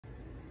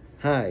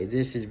Hi,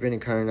 this is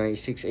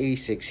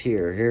Brendenconner9686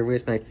 here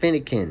with my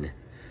fennekin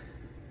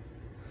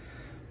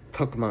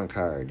Pokemon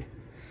card.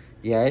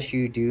 Yes,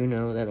 you do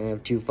know that I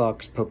have two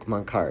Fox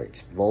Pokemon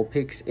cards,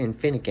 Vulpix and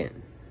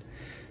Fennekin.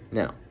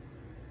 Now,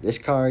 this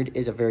card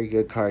is a very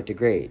good card to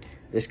grade.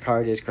 This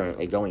card is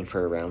currently going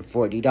for around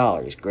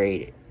 $40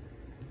 graded.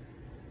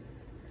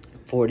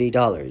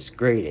 $40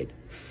 graded.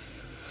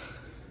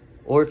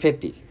 Or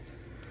 $50.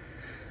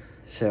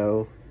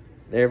 So,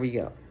 there we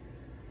go.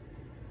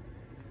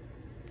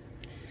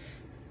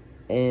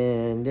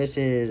 And this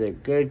is a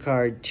good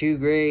card to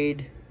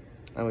grade.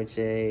 I would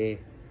say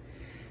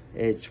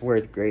it's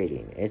worth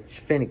grading. It's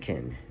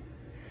Fennekin,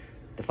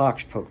 the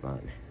Fox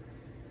Pokemon.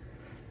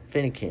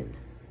 Fennekin.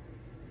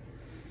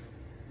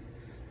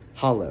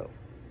 Holo.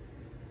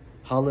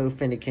 Holo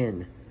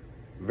Fennekin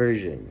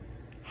version.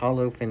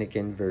 Holo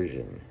Fennekin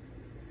version.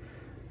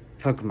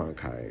 Pokemon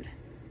card.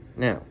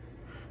 Now,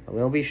 I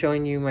will be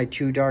showing you my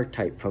two dark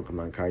type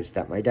Pokemon cards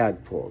that my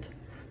dad pulled.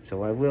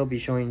 So I will be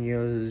showing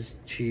those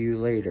to you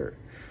later.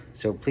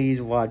 So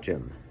please watch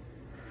them.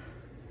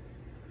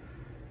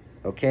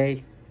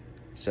 Okay?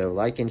 So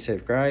like and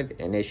subscribe.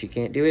 And if you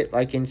can't do it,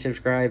 like and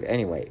subscribe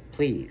anyway.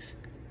 Please.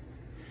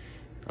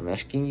 I'm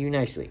asking you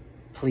nicely.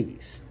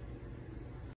 Please.